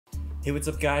Hey, what's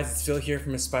up guys, it's Phil here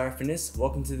from Aspire Fitness.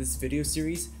 Welcome to this video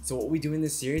series. So what we do in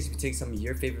this series, we take some of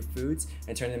your favorite foods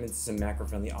and turn them into some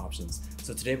macro-friendly options.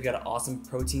 So today we got an awesome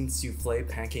protein souffle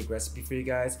pancake recipe for you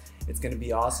guys. It's gonna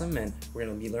be awesome and we're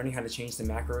gonna be learning how to change the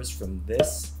macros from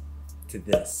this to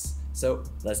this. So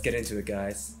let's get into it,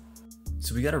 guys.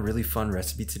 So we got a really fun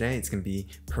recipe today. It's gonna be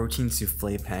protein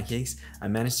souffle pancakes. I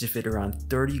managed to fit around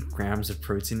 30 grams of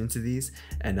protein into these,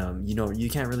 and you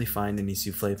can't really find any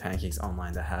souffle pancakes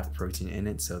online that have protein in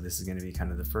it, so this is gonna be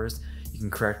kind of the first. You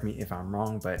can correct me if I'm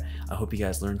wrong, but I hope you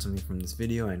guys learned something from this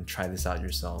video and try this out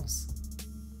yourselves.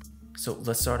 So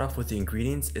let's start off with the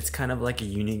ingredients. It's kind of like a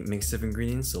unique mix of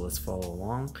ingredients, so let's follow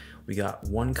along. We got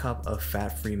 1 cup of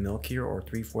fat-free milk here, or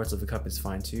 3/4 of a cup is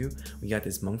fine too. We got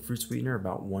this monk fruit sweetener,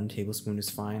 about 1 tablespoon is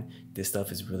fine. This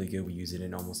stuff is really good, we use it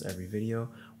in almost every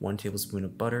video. 1 tablespoon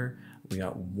of butter. We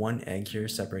got 1 egg here,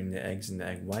 separating the eggs and the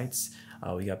egg whites.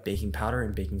 We got baking powder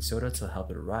and baking soda to help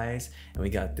it rise. And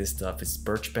we got this stuff, it's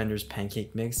Birch Bender's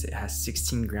pancake mix. It has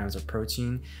 16 grams of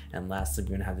protein. And lastly,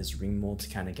 we're gonna have this ring mold to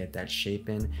kind of get that shape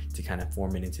in, to kind of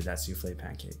form it into that souffle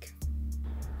pancake.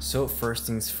 So first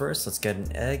things first, let's get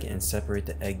an egg and separate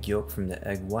the egg yolk from the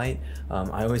egg white.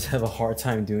 I always have a hard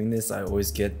time doing this. I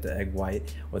always get the egg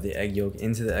white or the egg yolk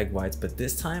into the egg whites, but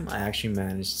this time I actually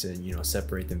managed to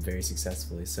separate them very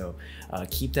successfully. So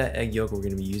keep that egg yolk, we're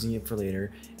gonna be using it for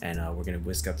later, and we're gonna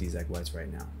whisk up these egg whites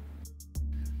right now.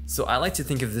 So I like to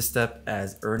think of this step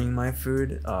as earning my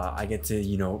food. I get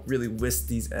to really whisk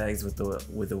these eggs with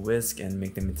a whisk and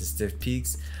make them into stiff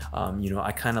peaks.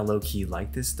 I kind of low-key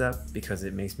like this step because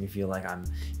it makes me feel like I'm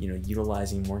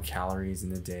utilizing more calories in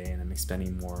the day and I'm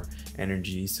expending more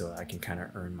energy, so I can kind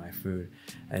of earn my food.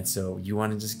 And so you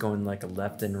want to just go in like a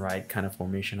left and right kind of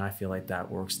formation. I feel like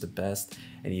that works the best,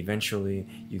 and eventually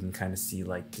you can kind of see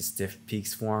like the stiff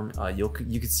peaks form. You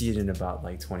could see it in about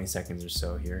like 20 seconds or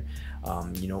so here.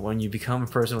 When you become a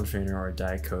personal trainer or a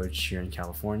diet coach here in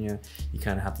California, you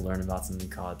kind of have to learn about something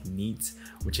called NEAT,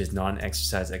 which is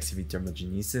non-exercise activity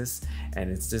thermogenesis,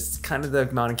 and it's just kind of the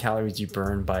amount of calories you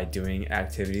burn by doing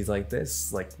activities like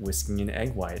this, like whisking an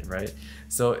egg white, right?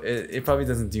 So it probably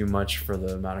doesn't do much for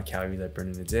the amount of calories I burn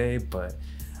in a day, but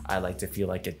I like to feel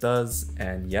like it does.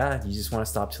 And yeah, you just want to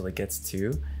stop till it gets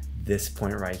to this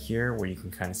point right here, where you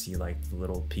can kind of see like the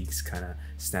little peaks kind of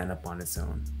stand up on its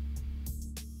own.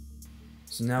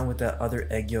 So now with that other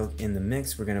egg yolk in the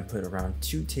mix, we're gonna put around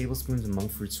 2 tablespoons of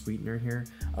monk fruit sweetener here.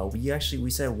 We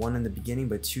said 1 in the beginning,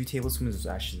 but 2 tablespoons was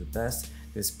actually the best.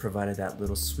 This provided that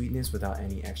little sweetness without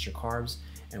any extra carbs.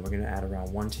 And we're gonna add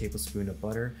around 1 tablespoon of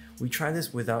butter. We tried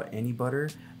this without any butter,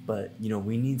 but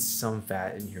we need some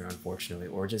fat in here, unfortunately,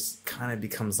 or it just kind of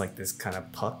becomes like this kind of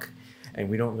puck. And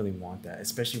we don't really want that,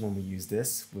 especially when we use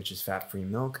this, which is fat-free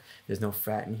milk. There's no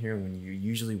fat in here when you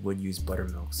usually would use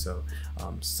buttermilk. So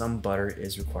some butter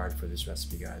is required for this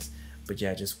recipe, guys. But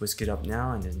yeah, just whisk it up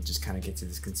now and then just kind of get to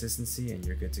this consistency and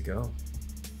you're good to go.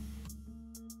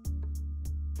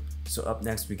 So up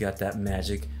next, we got that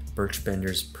magic Birch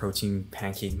Bender's protein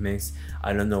pancake mix.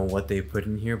 I don't know what they put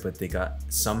in here, but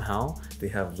somehow they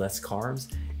have less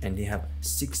carbs and they have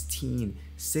 16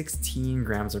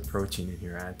 grams of protein in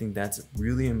here. And I think that's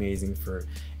really amazing for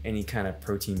any kind of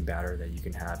protein batter that you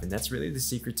can have. And that's really the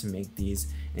secret to make these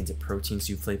into protein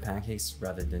souffle pancakes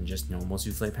rather than just normal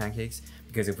souffle pancakes.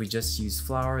 Because if we just use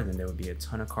flour, then there would be a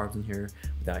ton of carbs in here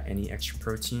without any extra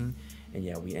protein. And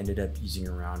yeah, we ended up using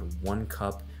around 1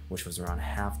 cup, which was around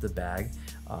half the bag,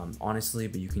 honestly,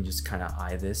 but you can just kind of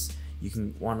eye this. You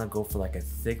can want to go for like a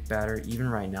thick batter. Even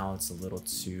right now it's a little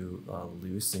too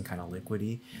loose and kind of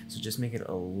liquidy, so just make it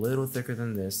a little thicker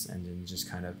than this and then just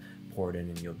kind of pour it in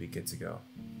and you'll be good to go.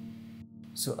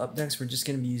 So up next, we're just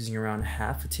going to be using around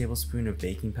half a tablespoon of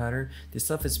baking powder. This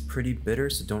stuff is pretty bitter,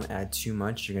 so don't add too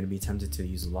much. You're going to be tempted to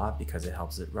use a lot because it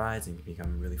helps it rise and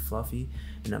become really fluffy.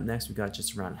 And up next, we got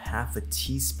just around half a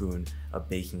teaspoon of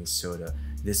baking soda.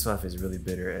 This stuff is really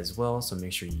bitter as well, so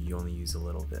make sure you only use a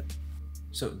little bit.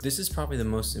 So this is probably the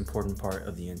most important part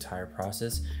of the entire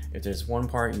process. If there's one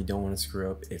part you don't want to screw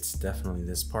up, it's definitely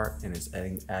this part, and it's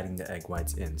adding the egg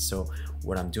whites in. So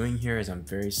what I'm doing here is I'm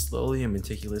very slowly and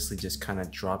meticulously just kind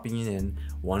of dropping it in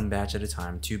 1 batch at a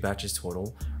time, 2 batches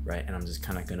total, right? And I'm just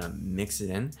kind of gonna mix it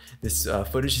in. This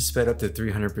footage is sped up to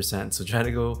 300%, so try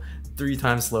to go 3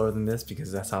 times slower than this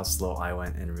because that's how slow I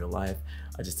went in real life.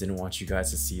 I just didn't want you guys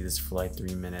to see this for like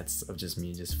 3 minutes of just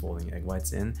me just folding egg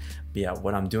whites in. But yeah,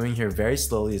 what I'm doing here very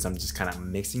slowly is I'm just kind of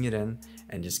mixing it in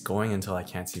and just going until I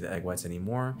can't see the egg whites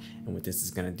anymore. And what this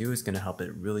is gonna do is gonna help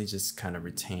it really just kind of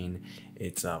retain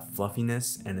its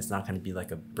fluffiness, and it's not gonna be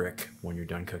like a brick when you're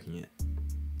done cooking it.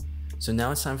 So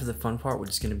now it's time for the fun part. We're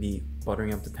just gonna be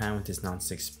buttering up the pan with this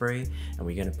non-stick spray, and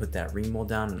we're gonna put that ring mold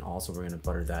down, and also we're gonna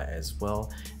butter that as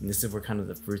well. And this is where kind of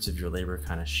the fruits of your labor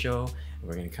kind of show, and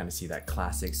we're gonna kind of see that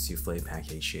classic souffle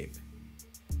pancake shape.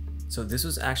 So this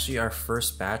was actually our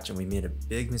first batch, and we made a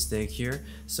big mistake here.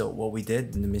 So what we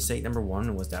did, the mistake number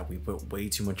one was that we put way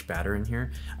too much batter in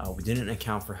here. We didn't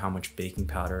account for how much baking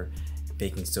powder,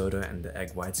 baking soda, and the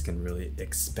egg whites can really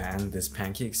expand this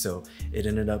pancake. So it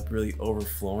ended up really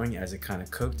overflowing as it kind of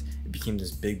cooked. It became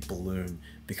this big balloon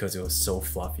because it was so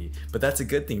fluffy. But that's a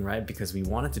good thing, right? Because we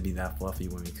want it to be that fluffy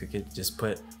when we cook it. Just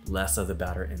put less of the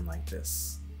batter in like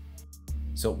this.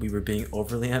 So we were being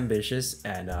overly ambitious,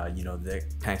 and you know, the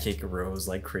pancake rose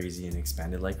like crazy and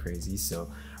expanded like crazy.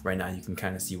 So right now you can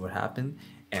kind of see what happened,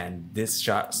 and this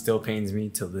shot still pains me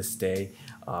till this day.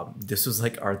 This was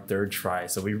like our third try,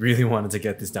 so we really wanted to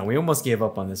get this done. We almost gave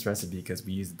up on this recipe because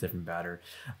we used a different batter,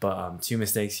 but two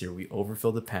mistakes here. We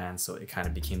overfilled the pan, so it kind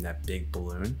of became that big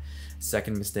balloon.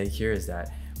 Second mistake here is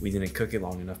that we didn't cook it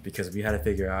long enough, because we had to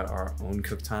figure out our own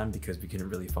cook time, because we couldn't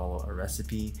really follow a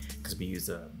recipe because we used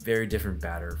a very different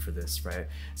batter for this, right?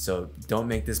 So don't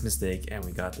make this mistake, and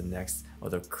we got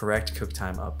the correct cook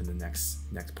time up in the next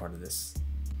part of this.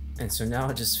 And so now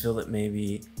I just filled it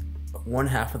maybe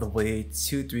 1/2 of the way,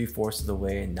 2/3/4 of the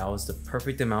way, and that was the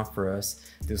perfect amount for us.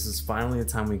 This was finally the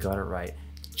time we got it right.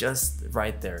 Just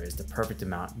right there is the perfect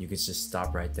amount. You could just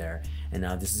stop right there. And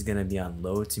now this is gonna be on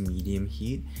low to medium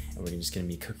heat, and we're just gonna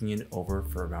be cooking it over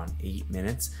for around 8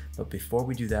 minutes. But before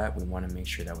we do that, we wanna make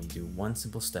sure that we do one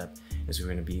simple step, is we're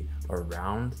gonna be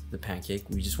around the pancake.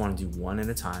 We just wanna do one at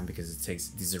a time, because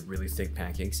these are really thick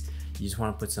pancakes. You just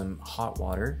wanna put some hot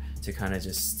water to kind of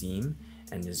just steam,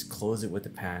 and just close it with the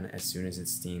pan as soon as it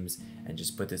steams, and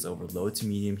just put this over low to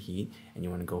medium heat, and you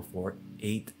want to go for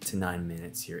 8 to 9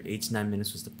 minutes here. 8 to 9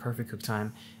 minutes was the perfect cook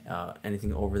time.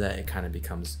 Anything over that, it kind of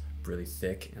becomes really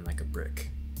thick and like a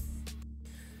brick.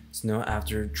 So now,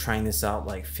 after trying this out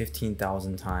like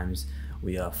 15,000 times,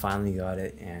 we finally got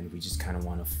it, and we just kind of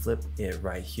want to flip it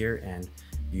right here, and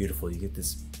beautiful. You get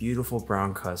this beautiful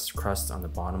brown crust on the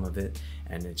bottom of it,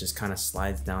 and it just kind of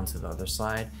slides down to the other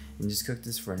side. And just cook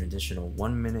this for an additional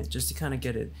 1 minute, just to kind of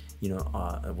get it, you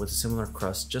know, with a similar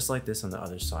crust just like this on the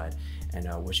other side. And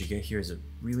what you get here is a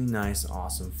really nice,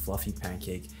 awesome, fluffy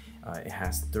pancake. It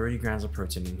has 30 grams of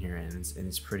protein in here, and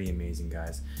it's pretty amazing,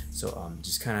 guys. So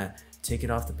just kind of take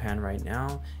it off the pan right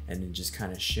now, and then just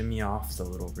kind of shimmy off the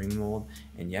little ring mold,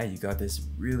 and yeah, you got this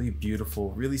really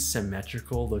beautiful, really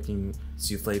symmetrical looking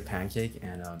souffle pancake.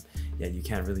 And yeah, you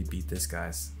can't really beat this,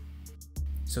 guys.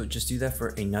 So just do that for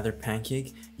another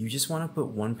pancake. You just want to put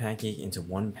one pancake into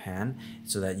one pan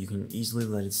so that you can easily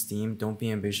let it steam. Don't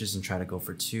be ambitious and try to go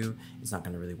for two. It's not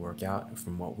going to really work out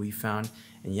from what we found.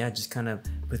 And yeah, just kind of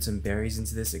put some berries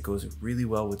into this. It goes really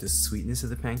well with the sweetness of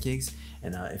the pancakes.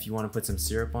 And if you want to put some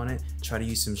syrup on it, try to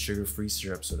use some sugar-free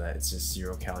syrup so that it's just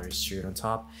 0 calories straight on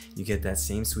top. You get that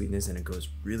same sweetness, and it goes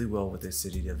really well with the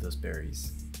acidity of those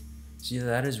berries. So yeah,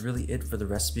 that is really it for the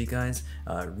recipe, guys.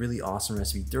 Really awesome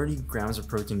recipe. 30 grams of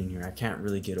protein in here. I can't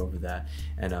really get over that.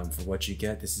 And for what you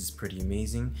get, this is pretty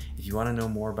amazing. If you want to know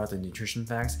more about the nutrition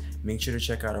facts, make sure to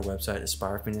check out our website,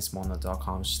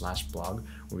 aspirefitnesswalnut.com/blog,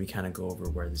 where we kind of go over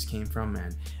where this came from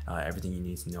and everything you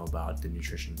need to know about the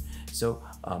nutrition. So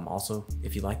also,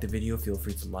 if you like the video, feel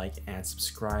free to like and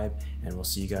subscribe, and we'll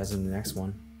see you guys in the next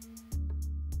one.